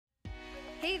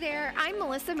Hey there, I'm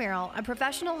Melissa Merrill, a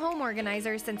professional home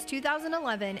organizer since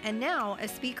 2011 and now a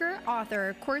speaker,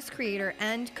 author, course creator,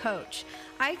 and coach.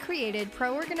 I created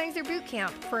Pro Organizer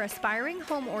Bootcamp for aspiring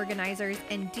home organizers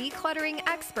and decluttering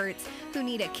experts who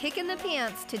need a kick in the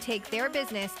pants to take their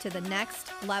business to the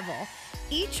next level.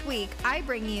 Each week, I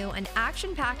bring you an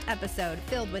action-packed episode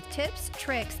filled with tips,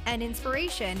 tricks, and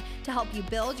inspiration to help you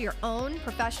build your own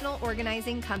professional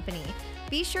organizing company.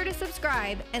 Be sure to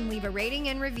subscribe and leave a rating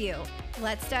and review.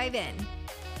 Let's dive in.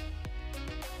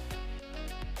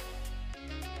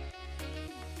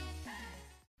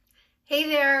 Hey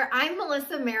there, I'm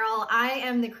Melissa Merrill. I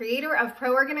am the creator of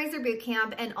Pro Organizer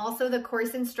Bootcamp and also the course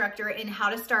instructor in how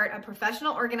to start a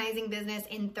professional organizing business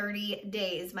in 30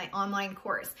 days, my online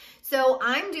course. So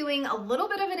I'm doing a little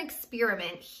bit of an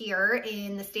experiment here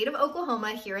in the state of Oklahoma,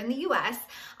 here in the US.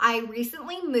 I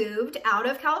recently moved out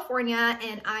of California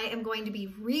and I am going to be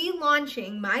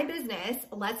relaunching my business,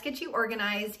 Let's Get You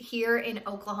Organized, here in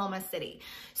Oklahoma City.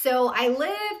 So I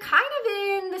live kind of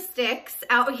in the sticks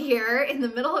out here in the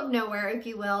middle of nowhere, if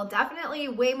you will, definitely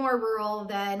way more rural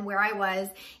than where I was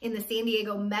in the San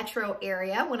Diego metro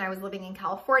area when I was living in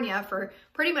California for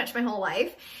pretty much my whole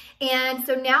life. And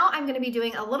so now I'm going to be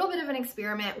doing a little bit of an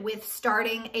experiment with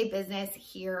starting a business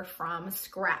here from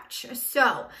scratch.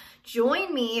 So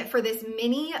join me for this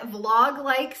mini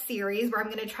vlog-like series where I'm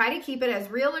going to try to keep it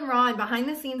as real and raw and behind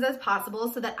the scenes as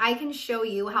possible so that I can show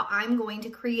you how I'm going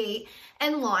to create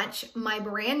and launch my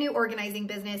brand new organizing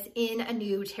business in a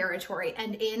new territory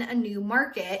and in a new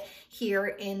market here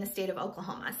in the state of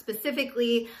Oklahoma.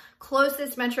 Specifically,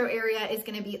 closest metro area is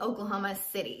going to be Oklahoma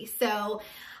City. So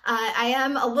I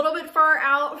am a little bit far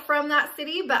out from that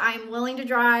city, but I'm willing to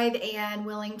drive and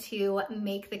willing to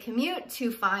make the commute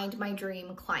to find my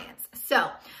dream clients.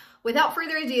 So without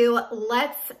further ado,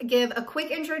 let's give a quick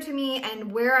intro to me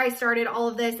and where I started all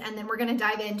of this, and then we're going to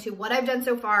dive into what I've done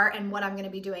so far and what I'm going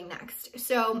to be doing next.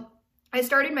 So I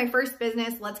started my first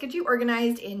business, Let's Get You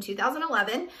Organized, in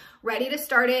 2011, ready to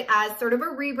start it as sort of a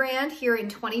rebrand here in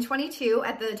 2022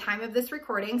 at the time of this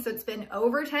recording. So it's been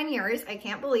over 10 years. I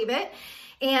can't believe it.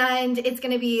 And it's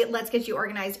going to be Let's Get You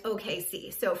Organized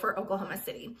OKC, so for Oklahoma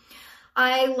City.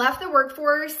 I left the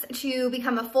workforce to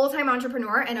become a full-time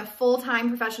entrepreneur and a full-time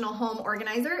professional home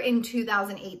organizer in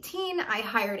 2018. I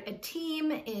hired a team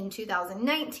in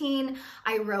 2019.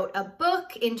 I wrote a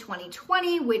book in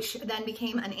 2020, which then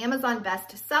became an Amazon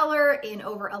bestseller in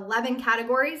over 11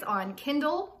 categories on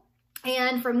Kindle.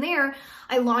 And from there,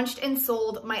 I launched and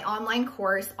sold my online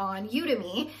course on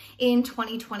Udemy in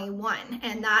 2021.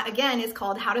 And that, again, is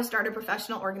called How to Start a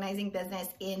Professional Organizing Business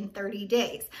in 30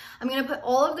 Days. I'm going to put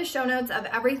all of the show notes of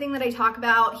everything that I talk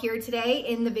about here today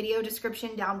in the video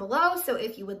description down below. So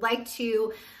if you would like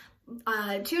to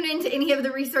tune into any of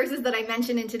the resources that I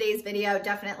mentioned in today's video,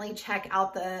 definitely check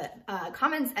out the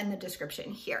comments and the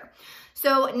description here.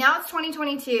 So now it's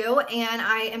 2022 and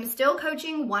I am still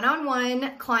coaching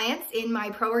one-on-one clients in my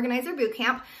Pro Organizer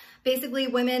Bootcamp. Basically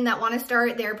women that want to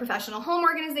start their professional home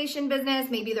organization business.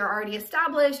 Maybe they're already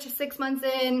established 6 months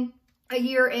in, a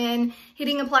year in,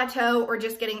 hitting a plateau, or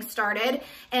just getting started.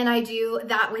 And I do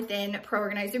that within Pro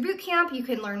Organizer Bootcamp. You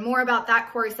can learn more about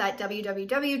that course at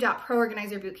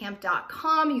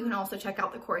www.proorganizerbootcamp.com. You can also check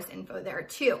out the course info there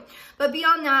too. But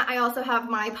beyond that, I also have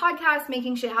my podcast,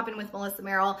 Making Shit Happen with Melissa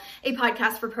Merrill, a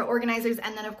podcast for pro organizers.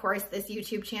 And then of course, this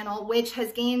YouTube channel, which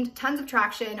has gained tons of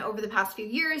traction over the past few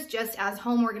years, just as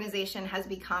home organization has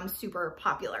become super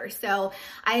popular. So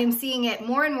I am seeing it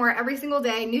more and more every single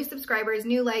day, new subscribers,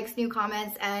 new likes, new comments,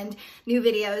 and new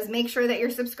videos. Make sure that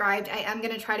you're subscribed. I am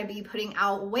going to try to be putting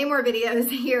out way more videos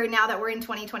here now that we're in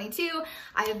 2022.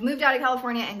 I have moved out of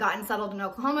California and gotten settled in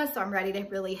Oklahoma, so I'm ready to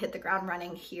really hit the ground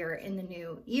running here in the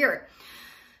new year.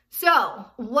 So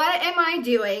what am I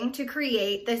doing to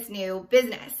create this new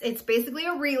business? It's basically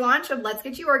a relaunch of Let's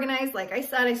Get You Organized. Like I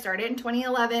said, I started in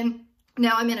 2011.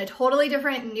 Now I'm in a totally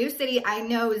different new city. I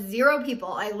know 0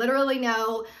 people. I literally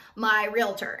know my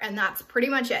realtor, and that's pretty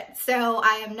much it. So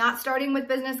I am not starting with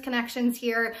business connections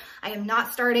here. I am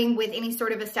not starting with any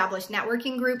sort of established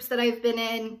networking groups that I've been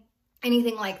in,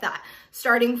 anything like that.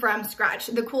 Starting from scratch.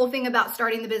 The cool thing about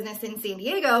starting the business in San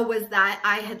Diego was that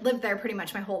I had lived there pretty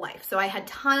much my whole life. So I had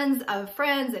tons of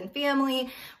friends and family,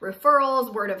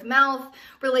 referrals, word of mouth,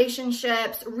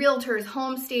 relationships, realtors,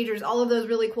 home stagers, all of those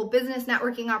really cool business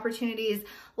networking opportunities,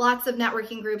 lots of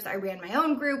networking groups. I ran my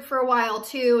own group for a while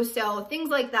too. So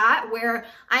things like that where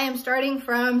I am starting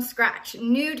from scratch.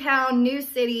 New town, new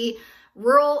city,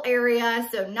 rural area,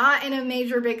 so not in a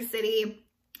major big city.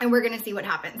 And we're going to see what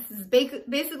happens. This is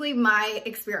basically my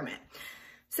experiment.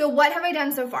 So what have I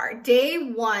done so far? Day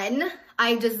 1,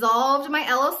 I dissolved my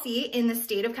LLC in the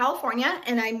state of California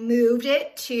and I moved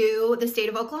it to the state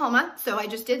of Oklahoma. So I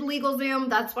just did LegalZoom.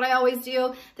 That's what I always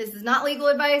do. This is not legal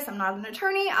advice. I'm not an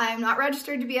attorney. I'm not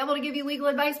registered to be able to give you legal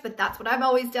advice, but that's what I've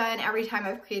always done every time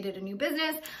I've created a new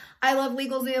business. I love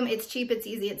LegalZoom. It's cheap, it's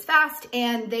easy, it's fast,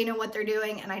 and they know what they're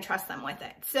doing and I trust them with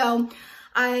it. So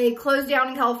I closed down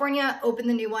in California, opened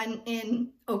the new one in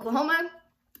Oklahoma.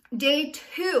 Day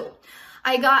 2.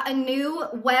 I got a new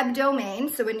web domain,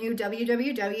 so a new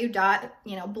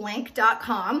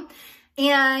www.blank.com,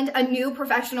 and a new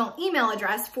professional email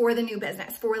address for the new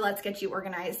business, for Let's Get You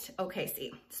Organized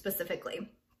OKC specifically.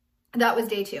 That was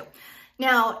day 2.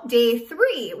 Now, day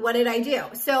 3, what did I do?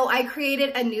 So I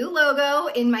created a new logo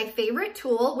in my favorite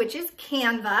tool, which is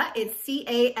Canva. It's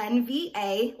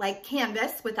C-A-N-V-A, like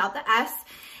canvas without the S.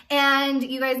 And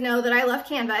you guys know that I love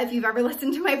Canva. If you've ever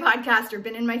listened to my podcast or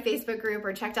been in my Facebook group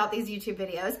or checked out these YouTube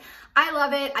videos, I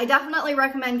love it. I definitely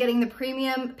recommend getting the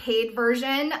premium paid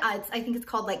version. I think it's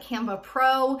called like Canva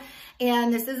Pro.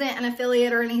 And this isn't an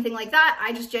affiliate or anything like that.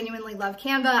 I just genuinely love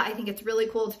Canva. I think it's really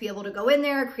cool to be able to go in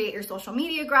there, create your social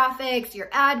media graphics, your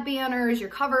ad banners, your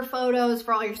cover photos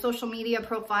for all your social media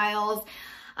profiles.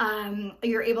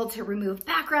 You're able to remove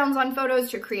backgrounds on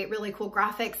photos to create really cool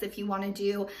graphics if you want to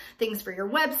do things for your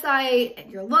website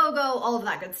and your logo, all of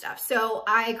that good stuff. So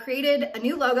I created a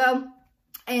new logo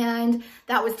and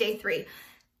that was day 3.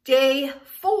 Day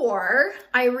 4,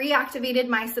 I reactivated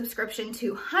my subscription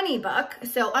to HoneyBook.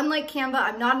 So unlike Canva,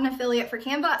 I'm not an affiliate for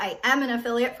Canva. I am an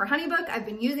affiliate for HoneyBook. I've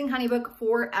been using HoneyBook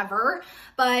forever,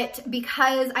 but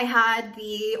because I had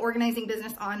the organizing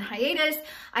business on hiatus,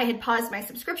 I had paused my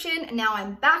subscription. Now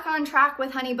I'm back on track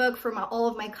with HoneyBook for all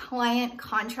of my client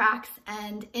contracts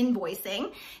and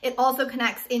invoicing. It also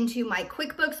connects into my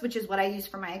QuickBooks, which is what I use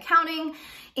for my accounting.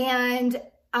 And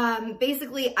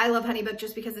basically, I love HoneyBook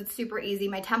just because it's super easy.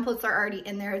 My templates are already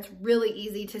in there. It's really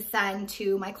easy to send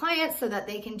to my clients so that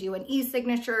they can do an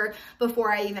e-signature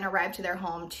before I even arrive to their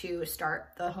home to start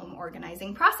the home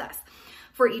organizing process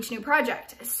for each new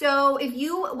project. So if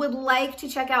you would like to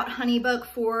check out HoneyBook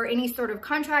for any sort of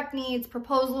contract needs,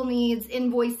 proposal needs,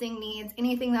 invoicing needs,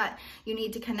 anything that you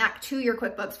need to connect to your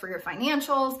QuickBooks for your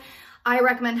financials, I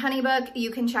recommend HoneyBook. You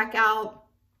can check out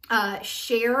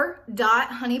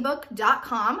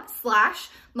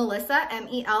share.honeybook.com/Melissa,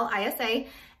 M-E-L-I-S-A,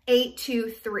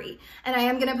 823. And I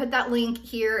am going to put that link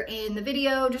here in the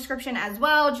video description as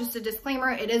well. Just a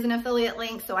disclaimer, it is an affiliate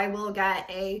link, so I will get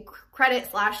a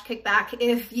credit/kickback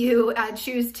if you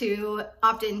choose to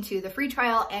opt into the free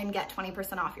trial and get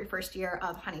 20% off your first year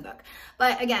of HoneyBook.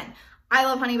 But again, I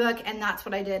love HoneyBook, and that's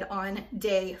what I did on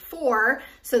day 4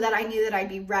 so that I knew that I'd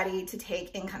be ready to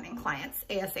take incoming clients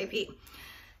ASAP.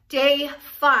 Day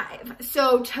 5.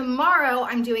 So tomorrow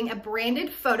I'm doing a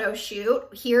branded photo shoot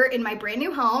here in my brand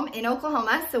new home in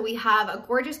Oklahoma. So we have a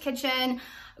gorgeous kitchen,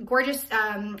 gorgeous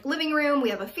living room. We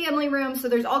have a family room. So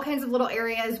there's all kinds of little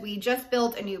areas. We just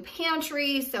built a new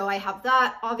pantry. So I have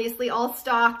that obviously all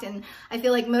stocked. And I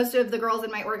feel like most of the girls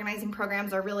in my organizing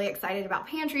programs are really excited about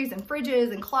pantries and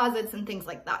fridges and closets and things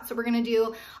like that. So we're going to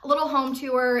do a little home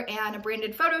tour and a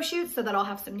branded photo shoot so that I'll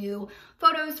have some new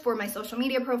photos for my social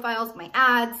media profiles, my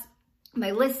ads,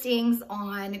 my listings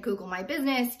on Google My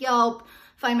Business, Yelp,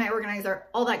 Find My Organizer,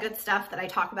 all that good stuff that I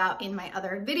talk about in my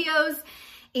other videos.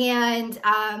 And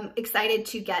I'm excited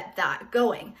to get that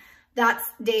going. That's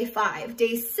day 5.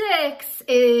 Day 6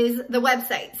 is the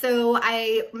website. So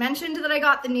I mentioned that I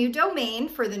got the new domain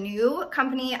for the new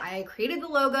company. I created the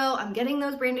logo. I'm getting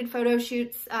those branded photo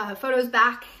shoots, photos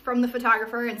back from the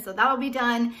photographer. And so that'll be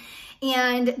done.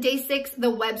 And day 6,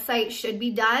 the website should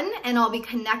be done and I'll be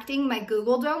connecting my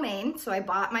Google domain. So I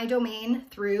bought my domain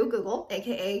through Google,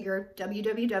 AKA your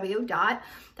www.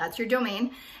 That's your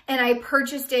domain. And I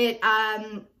purchased it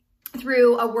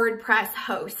through a WordPress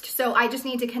host. So I just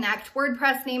need to connect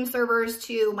WordPress name servers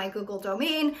to my Google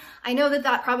domain. I know that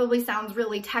that probably sounds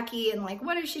really techy and like,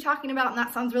 what is she talking about? And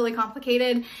that sounds really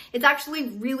complicated. It's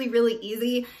actually really, really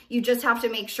easy. You just have to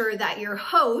make sure that your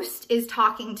host is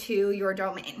talking to your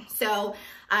domain. So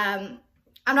I'm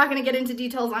not going to get into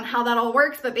details on how that all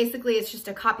works, but basically it's just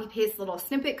a copy paste little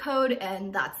snippet code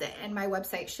and that's it. And my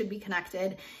website should be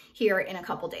connected here in a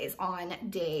couple days on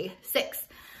day 6.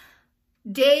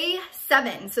 Day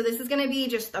 7. So this is going to be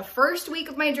just the first week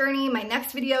of my journey. My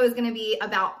next video is going to be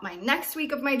about my next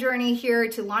week of my journey here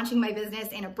to launching my business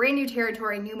in a brand new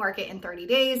territory, new market in 30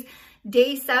 days.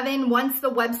 Day 7, once the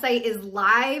website is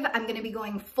live, I'm going to be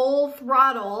going full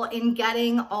throttle in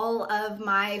getting all of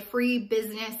my free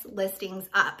business listings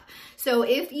up. So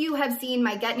if you have seen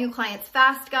my Get New Clients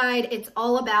Fast guide, it's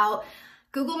all about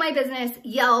Google My Business,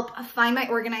 Yelp, Find My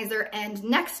Organizer, and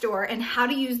Nextdoor, and how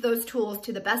to use those tools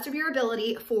to the best of your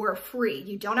ability for free.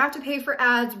 You don't have to pay for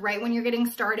ads right when you're getting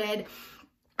started.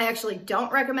 I actually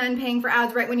don't recommend paying for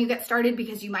ads right when you get started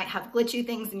because you might have glitchy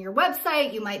things in your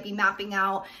website. You might be mapping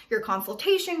out your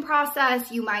consultation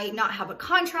process. You might not have a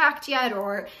contract yet,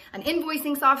 or an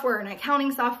invoicing software, an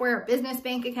accounting software, a business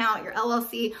bank account, your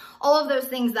LLC, all of those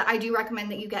things that I do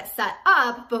recommend that you get set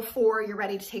up before you're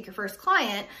ready to take your first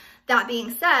client. That being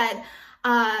said,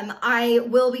 I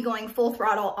will be going full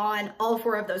throttle on all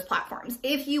 4 of those platforms.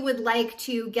 If you would like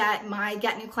to get my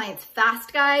Get New Clients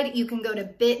Fast guide, you can go to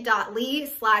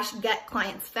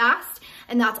bit.ly/getclientsfast,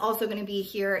 and that's also going to be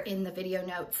here in the video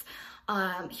notes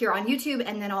here on YouTube,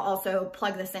 and then I'll also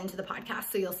plug this into the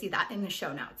podcast, so you'll see that in the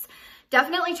show notes.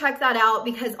 Definitely check that out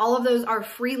because all of those are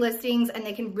free listings and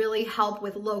they can really help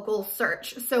with local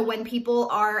search. So when people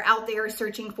are out there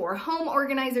searching for home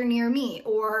organizer near me,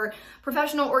 or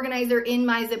professional organizer in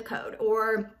my zip code,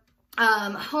 or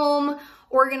home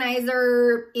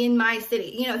organizer in my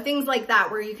city, you know, things like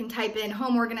that, where you can type in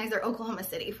home organizer Oklahoma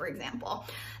City, for example.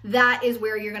 That is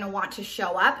where you're going to want to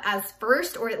show up as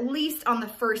first, or at least on the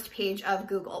first page of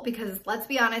Google, because let's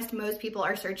be honest, most people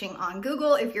are searching on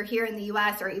Google. If you're here in the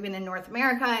US or even in North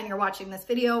America and you're watching this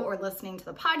video or listening to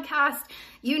the podcast,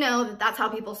 you know that that's how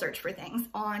people search for things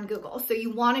on Google. So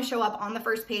you want to show up on the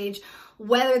first page,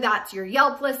 whether that's your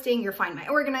Yelp listing, your Find My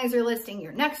Organizer listing,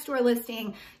 your Nextdoor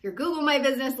listing, your Google My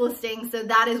Business listing. So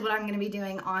that is what I'm going to be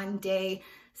doing on day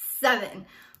 7.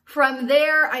 From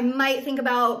there, I might think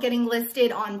about getting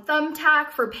listed on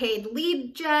Thumbtack for paid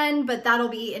lead gen, but that'll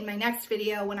be in my next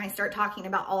video when I start talking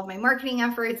about all of my marketing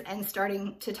efforts and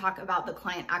starting to talk about the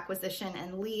client acquisition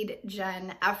and lead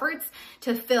gen efforts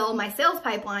to fill my sales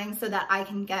pipeline so that I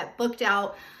can get booked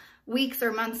out weeks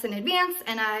or months in advance,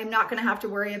 and I'm not going to have to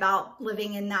worry about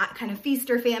living in that kind of feast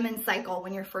or famine cycle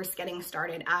when you're first getting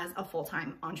started as a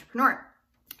full-time entrepreneur.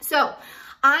 So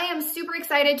I am super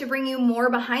excited to bring you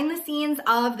more behind the scenes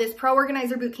of this Pro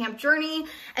Organizer Bootcamp journey.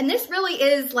 And this really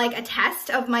is like a test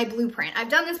of my blueprint. I've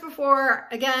done this before,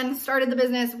 again, started the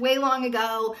business way long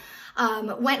ago,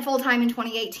 went full-time in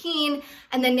 2018,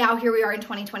 and then now here we are in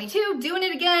 2022 doing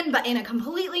it again, but in a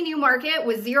completely new market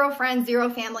with 0 friends, 0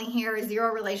 family here,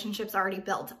 0 relationships already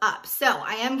built up. So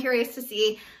I am curious to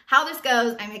see how this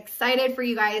goes. I'm excited for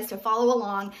you guys to follow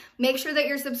along. Make sure that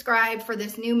you're subscribed for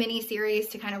this new mini series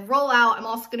to kind of roll out. I'm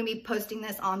also going to be posting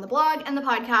this on the blog and the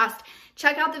podcast.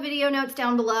 Check out the video notes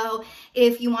down below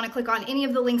if you want to click on any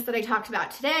of the links that I talked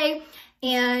about today.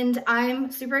 And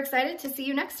I'm super excited to see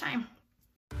you next time.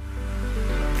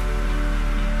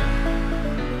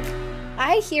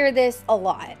 I hear this a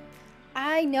lot.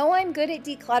 I know I'm good at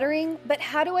decluttering, but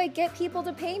how do I get people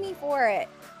to pay me for it?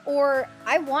 Or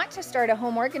I want to start a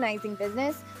home organizing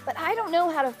business, but I don't know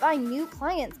how to find new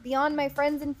clients beyond my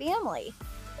friends and family.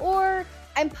 Or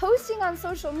I'm posting on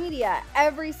social media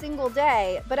every single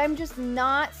day, but I'm just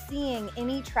not seeing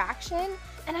any traction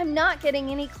and I'm not getting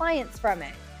any clients from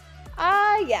it.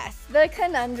 Ah, yes, the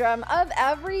conundrum of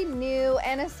every new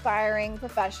and aspiring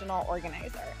professional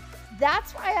organizer.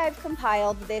 That's why I've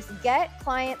compiled this Get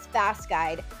Clients Fast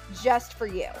guide just for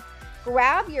you.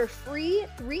 Grab your free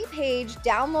 3-page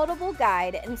downloadable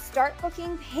guide and start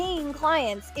booking paying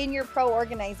clients in your pro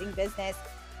organizing business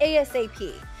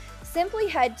ASAP. Simply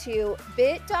head to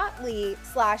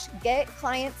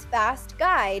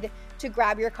bit.ly/getclientsfastguide to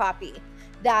grab your copy.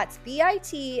 That's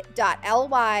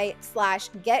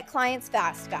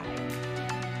bit.ly/getclientsfastguide.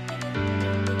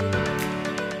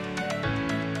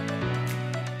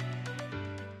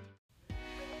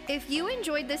 If you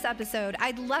enjoyed this episode,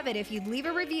 I'd love it if you'd leave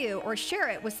a review or share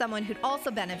it with someone who'd also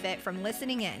benefit from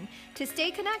listening in. To stay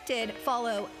connected,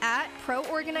 follow @Pro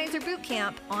Organizer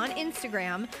Bootcamp on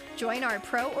Instagram, join our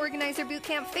Pro Organizer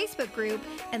Bootcamp Facebook group,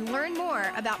 and learn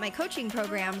more about my coaching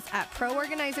programs at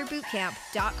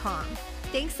proorganizerbootcamp.com.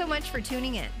 Thanks so much for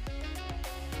tuning in.